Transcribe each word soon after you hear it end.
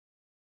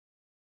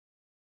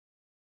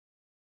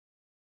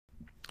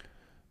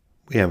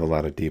We have a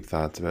lot of deep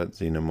thoughts about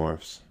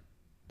xenomorphs.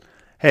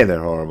 Hey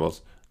there,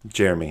 horribles.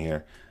 Jeremy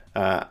here.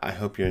 I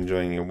hope you're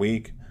enjoying your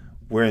week.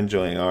 We're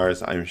enjoying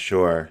ours, I'm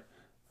sure.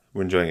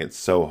 We're enjoying it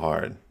so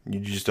hard. You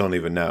just don't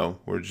even know.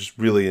 We're just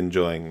really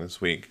enjoying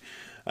this week.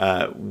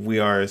 We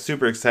are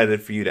super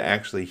excited for you to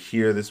actually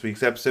hear this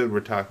week's episode. We're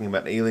talking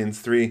about Aliens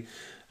 3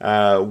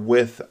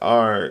 with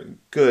our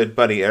good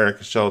buddy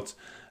Erica Schultz.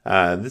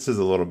 This is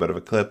a little bit of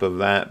a clip of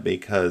that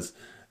because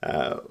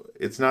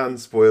it's not in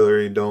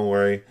spoilery, don't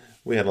worry.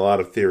 We had a lot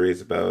of theories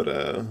about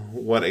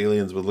what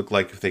aliens would look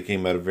like if they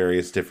came out of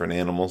various different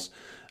animals.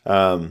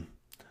 And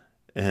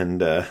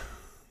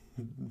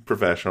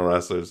professional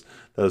wrestlers,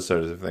 those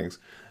sorts of things.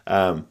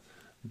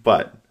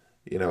 But,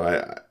 you know,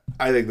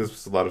 I think this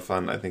was a lot of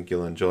fun. I think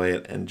you'll enjoy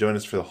it. And join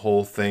us for the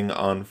whole thing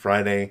on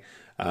Friday.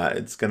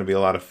 It's going to be a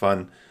lot of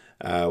fun.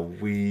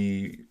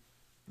 We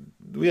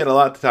had a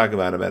lot to talk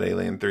about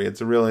Alien 3.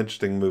 It's a real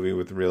interesting movie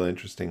with real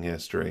interesting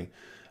history.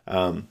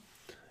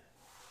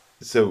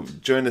 So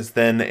join us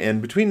then,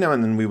 and between now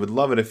and then, we would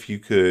love it if you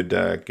could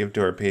give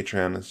to our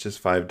Patreon. It's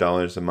just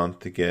 $5 a month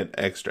to get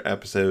extra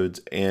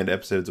episodes and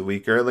episodes a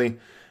week early.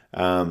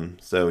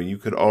 So you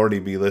could already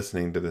be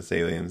listening to this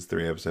Aliens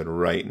 3 episode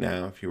right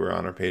now if you were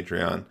on our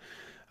Patreon.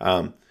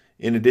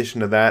 In addition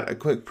to that, a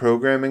quick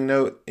programming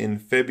note. In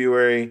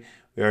February,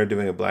 we are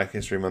doing a Black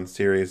History Month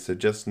series, so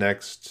just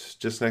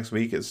next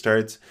week it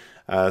starts.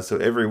 So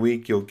every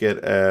week you'll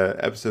get an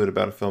episode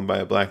about a film by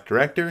a black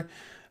director.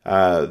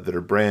 That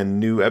are brand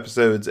new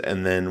episodes,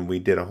 and then we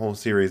did a whole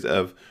series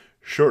of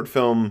short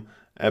film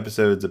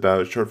episodes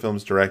about short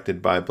films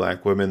directed by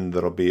black women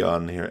that'll be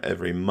on here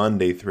every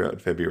Monday throughout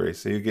February.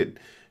 So you get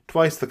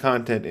twice the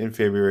content in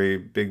February,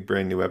 big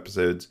brand new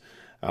episodes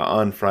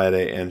on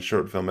Friday, and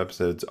short film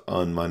episodes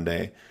on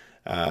Monday.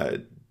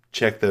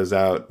 Check those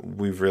out.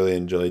 We've really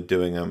enjoyed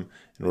doing them,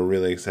 and we're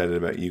really excited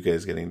about you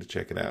guys getting to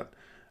check it out.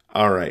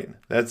 All right,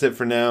 that's it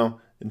for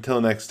now.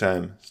 Until next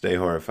time, stay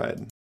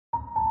horrified.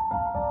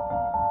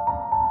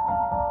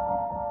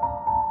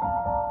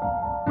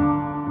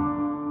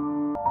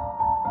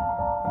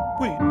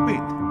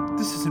 Wait,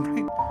 this isn't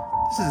right.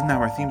 This isn't how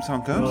our theme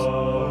song goes.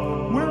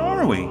 Where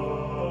are we?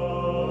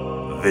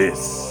 This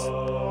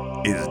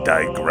is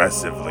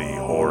Digressively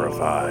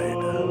Horrified.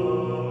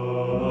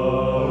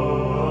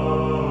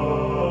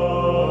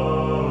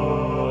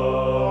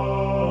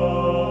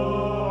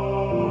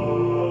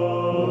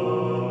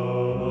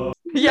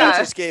 That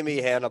just gave me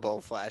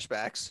Hannibal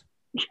flashbacks.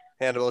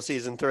 Hannibal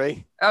season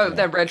 3. Oh,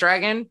 the red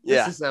dragon?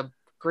 Yeah. This is a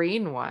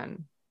green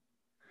one.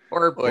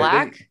 Or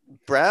black?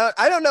 Brown?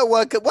 I don't know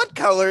what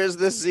color is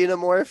this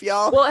xenomorph,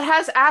 y'all? Well, it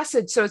has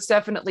acid, so it's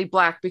definitely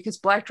black because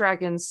black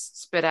dragons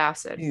spit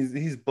acid.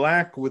 He's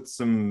black with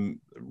some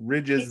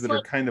ridges that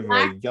are kind of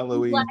black, like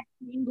yellowy.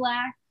 Green,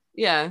 black.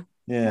 Yeah.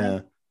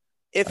 Yeah.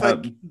 If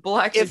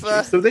black if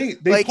so they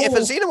like pull... if a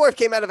xenomorph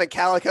came out of a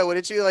calico, would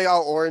it be like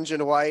all orange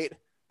and white?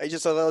 Like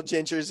just a little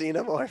ginger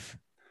xenomorph?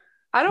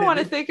 I don't want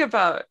to think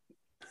about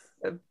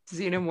a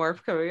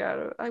xenomorph coming out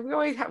of. We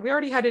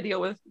already had to deal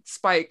with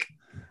Spike.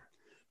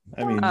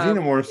 I mean,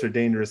 xenomorphs are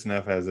dangerous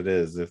enough as it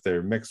is. If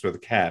they're mixed with a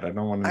cat, I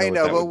don't want to know. I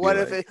know, but what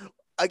if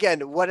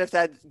what if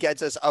that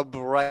gets us a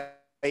bright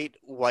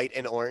white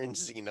and orange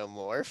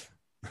xenomorph?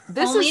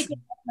 This Only is if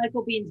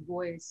Michael Bean's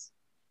voice.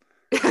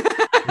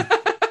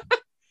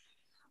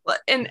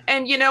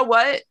 and you know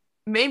what?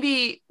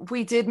 Maybe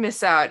we did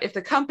miss out. If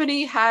the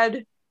company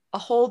had a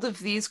hold of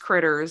these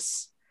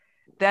critters,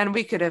 then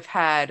we could have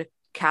had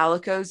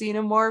calico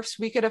xenomorphs.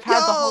 We could have had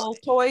the whole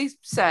toy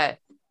set.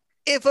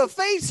 If a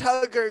face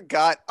hugger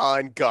got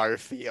on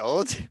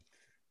Garfield.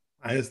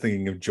 I was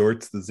thinking of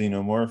Jorts the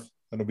xenomorph.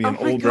 That'll be an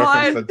old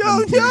God.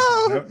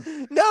 reference.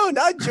 No,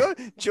 not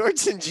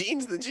Jorts and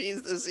Jeans the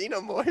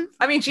xenomorph.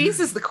 I mean, Jeans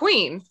is the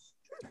queen.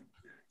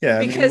 Yeah,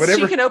 because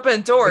she can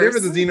open doors. Whatever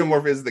the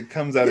xenomorph is that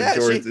comes out of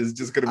Jorts is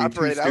just going to be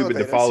too stupid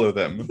to follow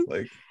them.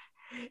 Like,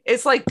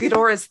 it's like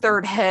Ghidorah's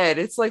third head.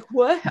 It's like,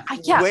 what? Why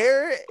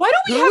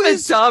don't we have a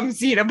dumb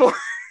xenomorph?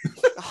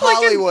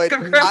 Hollywood,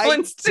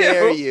 I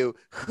dare you.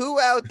 Who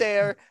out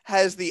there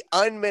has the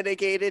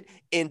unmitigated,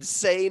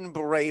 insane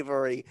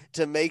bravery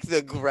to make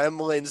the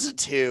Gremlins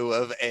 2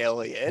 of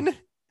Alien?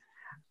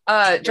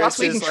 Joss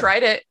Whedon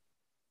tried it.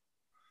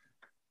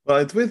 Well,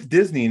 it's with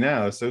Disney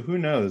now, so who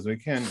knows? We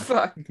can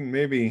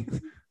maybe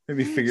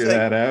figure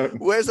that out.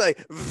 Where's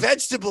like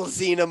vegetable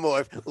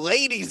xenomorph,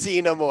 lady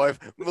xenomorph,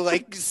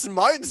 like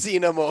smart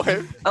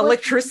xenomorph,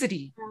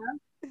 electricity.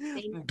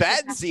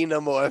 Bat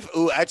xenomorph.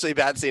 Ooh, actually,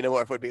 bat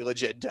xenomorph would be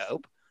legit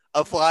dope.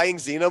 A flying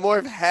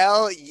xenomorph?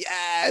 Hell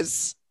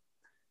yes.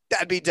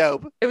 That'd be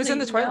dope. It was in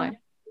the Twilight.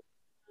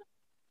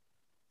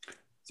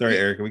 Sorry,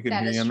 Erica, we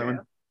couldn't hear you on that one.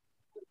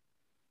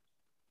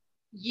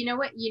 You know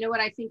what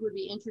I think would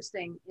be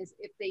interesting is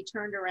if they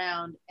turned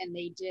around and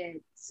they did.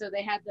 So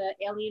they had the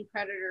Alien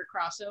Predator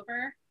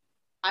crossover.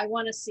 I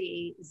want to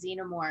see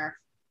Xenomorph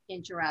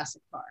in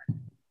Jurassic Park.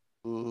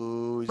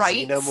 Ooh,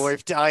 right?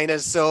 Xenomorph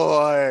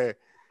dinosaur.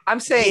 I'm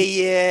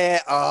saying,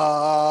 yeah.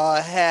 Oh,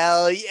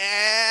 hell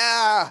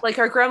yeah. Like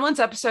our Gremlins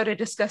episode, I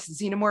discussed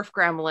Xenomorph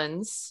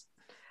Gremlins,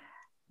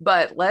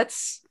 but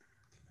let's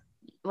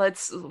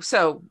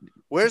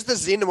Where's the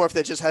xenomorph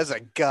that just has a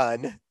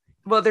gun?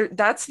 Well,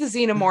 that's the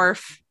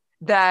xenomorph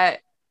that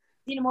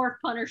Xenomorph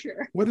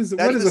Punisher. What does a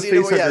That's the face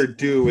xenomorph, hugger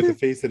do with a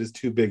face that is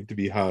too big to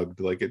be hugged?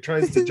 Like it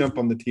tries to jump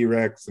on the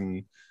T-Rex and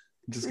it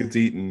just gets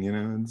eaten, you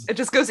know? it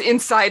just goes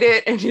inside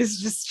it and is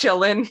just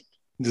chilling.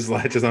 Just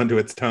latches onto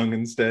its tongue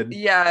instead.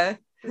 Yeah.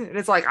 And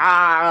it's like,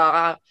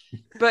 ah.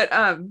 But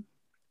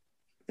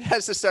It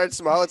has to start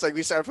small. It's like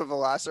we start from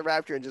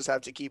Velociraptor and just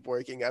have to keep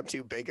working up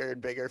to bigger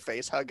and bigger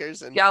face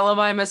huggers. And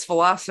Gallimimus,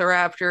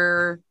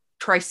 Velociraptor,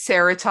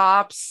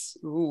 Triceratops.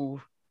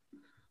 Ooh.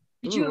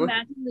 Could you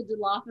imagine the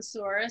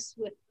Dilophosaurus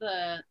with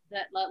that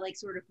like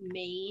sort of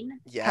mane?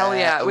 yeah, Hell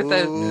yeah, with the-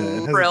 Yeah, it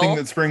has a Brill. thing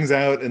that springs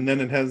out and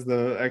then it has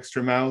the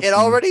extra mouth. It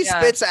already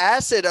Yeah. spits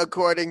acid,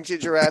 according to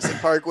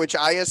Jurassic Park, which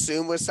I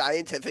assume was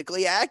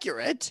scientifically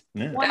accurate.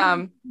 Yeah.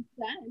 100%.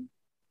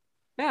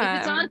 Yeah.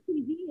 If it's on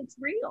TV, it's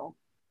real.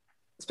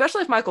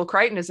 Especially if Michael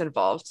Crichton is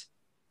involved.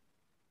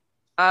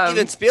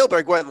 Even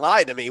Spielberg wouldn't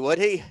lie to me, would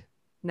he?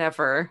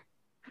 Never.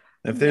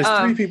 If there's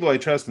three people I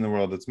trust in the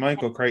world, it's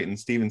Michael Crichton,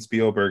 Steven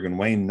Spielberg, and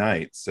Wayne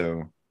Knight.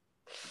 So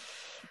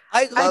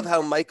I love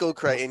how Michael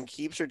Crichton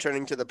keeps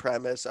returning to the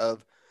premise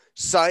of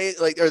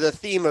science, or the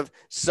theme of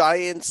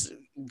science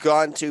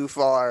gone too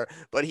far,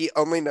 but he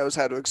only knows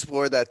how to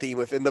explore that theme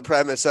within the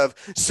premise of,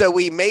 so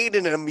we made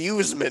an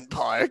amusement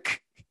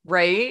park.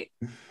 Right?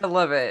 I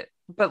love it.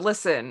 But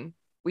listen,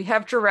 we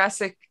have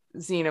Jurassic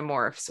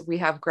xenomorphs, we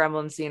have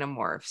Gremlin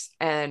xenomorphs,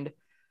 and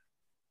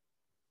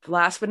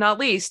last but not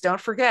least, don't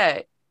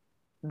forget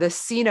the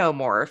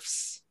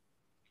xenomorphs,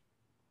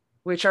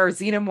 which are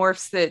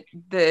xenomorphs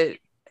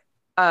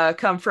that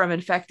come from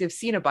infective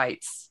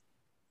Cenobites.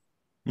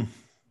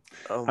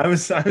 I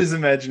was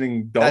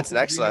imagining dolphin That's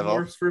next level.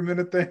 xenomorphs for a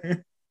minute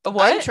there.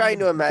 What? I'm trying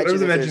to imagine. I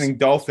was if there's- imagining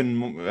dolphin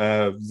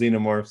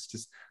xenomorphs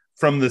just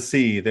from the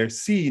sea. They're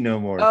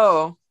xenomorphs.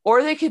 Oh,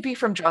 or they could be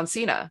from John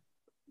Cena.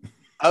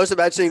 I was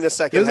imagining the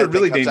second Those are head that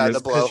really comes out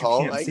of the dangerous 'cause you blowhole.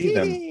 can't Like, see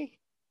them.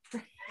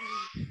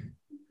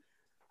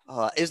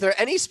 Is there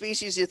any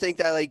species you think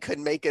that like could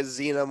make a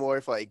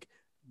xenomorph like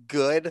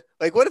good?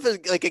 Like, what if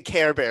it's like a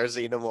Care Bear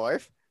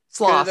xenomorph? Could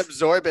Sloth. it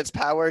absorb its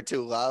power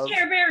to love?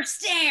 Care Bear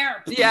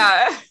stare.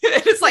 Yeah.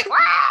 It's like,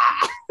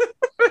 ah!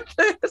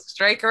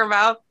 Strike her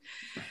mouth.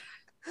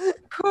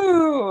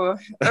 Whew.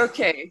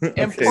 Okay.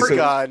 Okay, Important. so-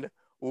 Gone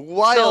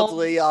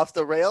wildly off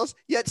the rails,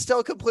 yet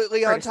still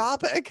completely on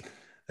topic.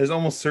 There's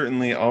almost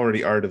certainly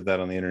already art of that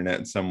on the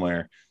internet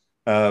somewhere.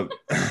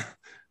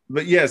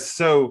 But yes,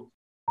 so